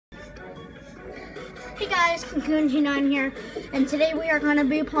Hey guys, tycoon here, and today we are going to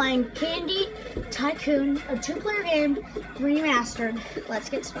be playing Candy Tycoon, a 2-player game, remastered. Let's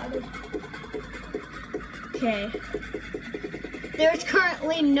get started. Okay. There's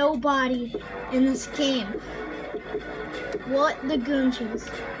currently nobody in this game. What the goonchies?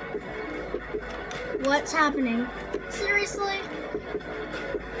 What's happening? Seriously?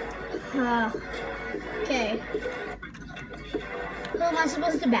 Okay. Who am I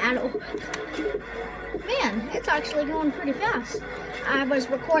supposed to battle? Man, it's actually going pretty fast. I was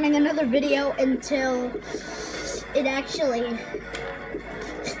recording another video until it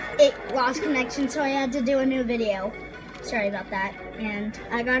lost connection, so I had to do a new video. Sorry about that. And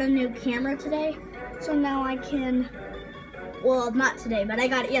I got a new camera today, so now I can, well, not today, but I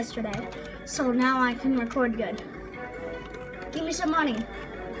got it yesterday. So now I can record good. Give me some money.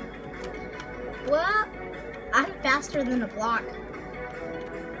 Well, I'm faster than a block.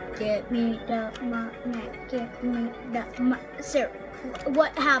 Get me the money, get me the money. Sir,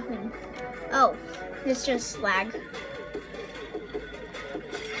 what happened? Oh, it's just lag.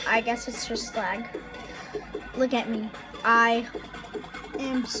 I guess it's just lag. Look at me. I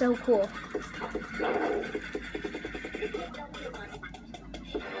am so cool.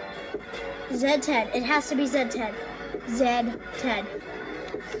 Zed-Ted. It has to be Zed-Ted. Zed-Ted.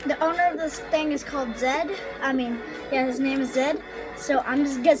 The owner of this thing is called Zed. Yeah, his name is Zed. So I'm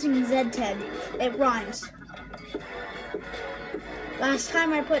just guessing Zed-Ted. It rhymes. Last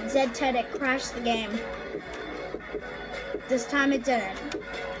time I put Zed-Ted, it crashed the game. This time it didn't.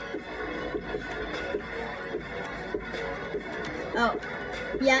 Oh.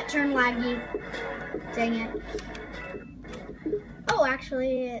 Yeah, it turned laggy. Dang it. Oh,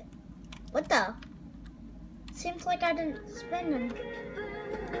 actually, what the? Seems like I didn't spend any.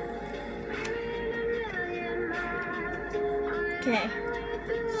 Okay,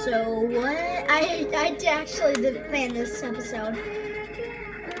 so what? I actually didn't plan this episode.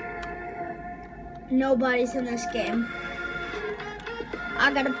 Nobody's in this game.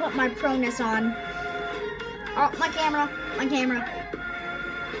 I gotta put my proness on. Oh, my camera.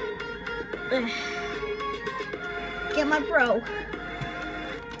 Ugh. Get my pro.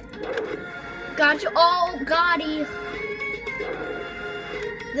 Gotcha. Oh, Gotti.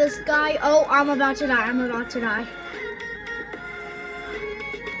 This guy. Oh, I'm about to die.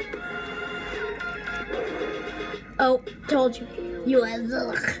 Oh, told you. You was.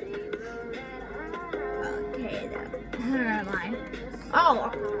 Okay, where am I? Oh,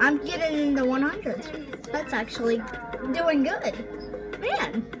 I'm getting in the 100s. That's actually doing good.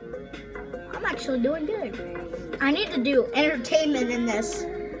 Man, I'm actually doing good. I need to do entertainment in this.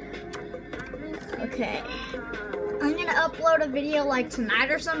 Okay. I'm gonna upload a video like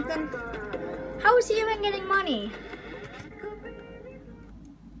tonight or something. How is he even getting money?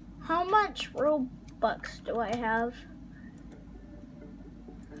 How much Robux do I have?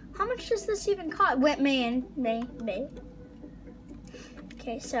 How much does this even cost? Me.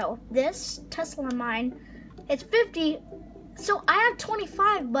 Okay, so this Tesla of mine, it's 50. So I have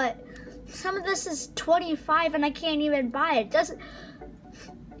 25, but some of this is 25 and I can't even buy it. Doesn't,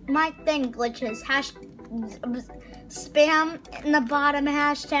 my thing glitches. Spam in the bottom,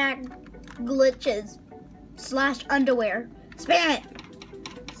 hashtag glitches / underwear. Spam it.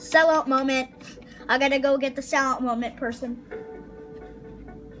 Sellout moment. I gotta go get the sellout moment person.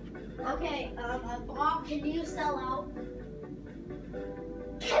 Okay, Bob, can you sell out?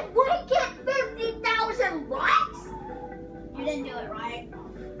 Can we get 50,000 likes? You didn't do it, right?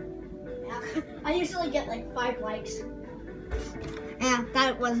 Yeah. I usually get like 5 likes. Yeah,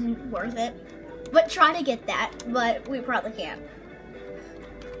 that wasn't worth it. But try to get that, but we probably can't.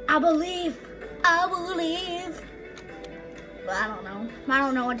 I believe. But I don't know. I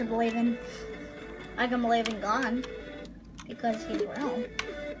don't know what to believe in. I can believe in God because he's real.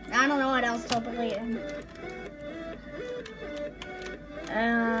 I don't know what else to believe in.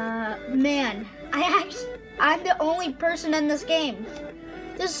 Man, I'm the only person in this game.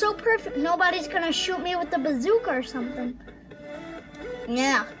 This is so perfect. Nobody's gonna shoot me with the bazooka or something.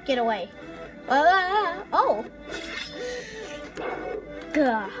 Yeah, get away. Oh.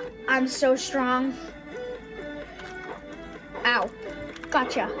 Gah, I'm so strong. Ow.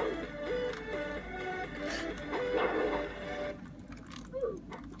 Gotcha.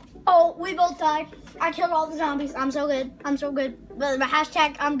 Oh, we both died. I killed all the zombies. I'm so good. But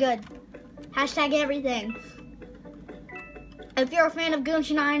hashtag I'm good. Hashtag everything. If you're a fan of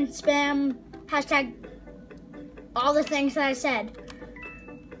Goonch9, spam hashtag all the things that I said.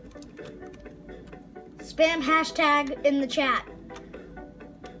 Spam hashtag in the chat.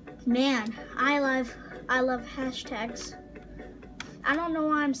 Man, I love hashtags. I don't know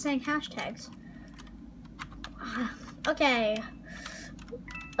why I'm saying hashtags. Okay.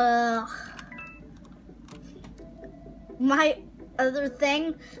 My other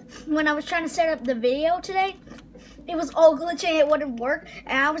thing, when I was trying to set up the video today, it was all glitching, it wouldn't work,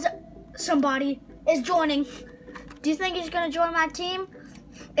 and somebody is joining. Do you think he's gonna join my team?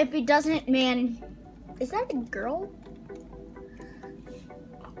 If he doesn't, man, is that a girl?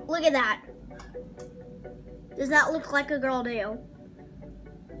 Look at that. Does that look like a girl to you?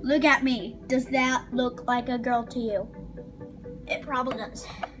 Look at me. Does that look like a girl to you? It probably does.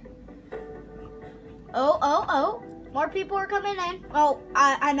 Oh. More people are coming in. Oh,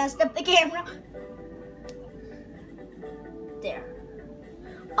 I messed up the camera. There.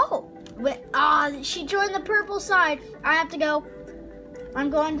 Oh, she joined the purple side. I have to go. I'm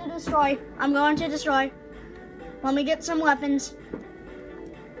going to destroy. Let me get some weapons.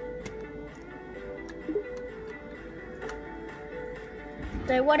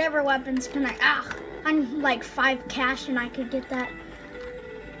 So whatever weapons can I'm like 5 cash and I could get that.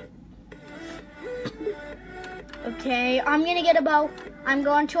 Okay, I'm gonna get a bow. I'm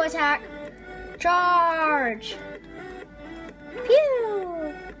going to attack. Charge!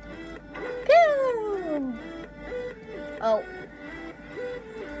 Pew! Pew! Oh.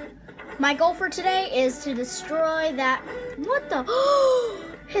 My goal for today is to destroy that. What the?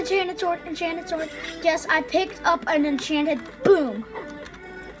 Enchanted sword. Yes, I picked up an enchanted. Boom.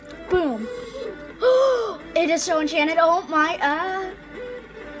 Boom. It is so enchanted. Oh my.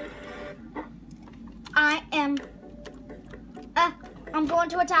 I'm going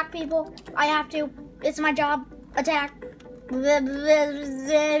to attack people. I have to. It's my job. Attack.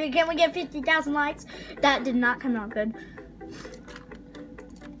 Can we get 50,000 likes? That did not come out good.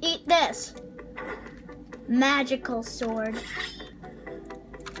 Eat this. Magical sword.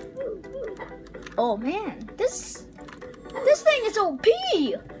 Oh man, this thing is OP.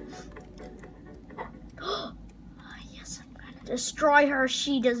 Yes, I'm gonna destroy her.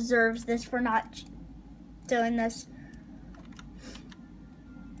 She deserves this for not doing this.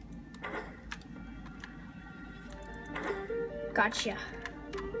 Gotcha.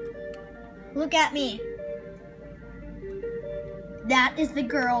 Look at me. That is the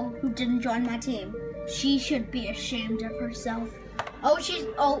girl who didn't join my team. She should be ashamed of herself. Oh, she's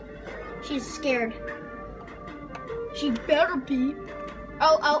scared. She better be.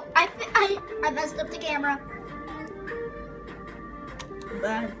 Oh, I messed up the camera. But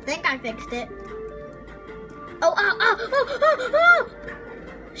I think I fixed it. Oh.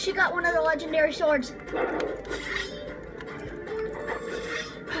 She got one of the legendary swords.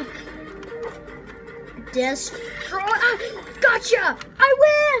 Destroy. Gotcha! I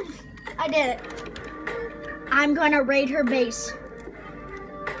win! I did it. I'm gonna raid her base.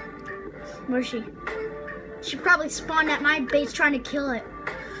 Where's she? She probably spawned at my base trying to kill it.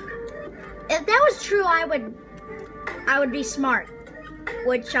 If that was true, I would be smart,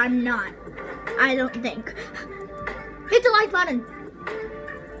 which I'm not. I don't think. Hit the like button.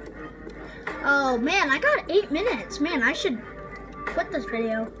 Oh man, I got 8 minutes. Man, I should quit this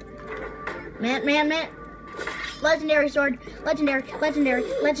video. Man. Legendary sword. Legendary. Man,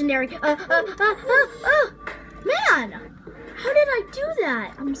 how did I do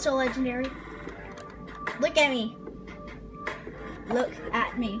that? I'm so legendary. Look at me. Look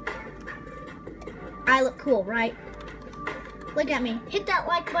at me. I look cool, right? Look at me. Hit that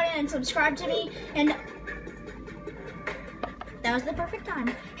like button and subscribe to me. And that was the perfect time.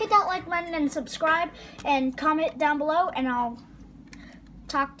 Hit that like button and subscribe and comment down below, and I'll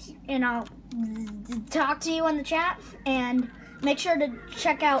talk to you in the chat. And make sure to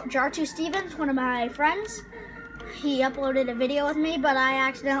check out Jar2 Stevens, one of my friends. He uploaded a video with me, but I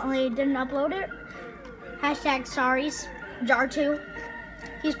accidentally didn't upload it. Hashtag sorries, Jar2.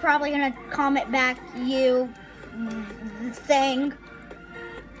 He's probably gonna comment back, you thing.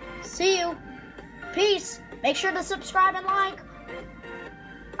 See you. Peace. Make sure to subscribe and like.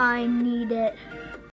 I need it.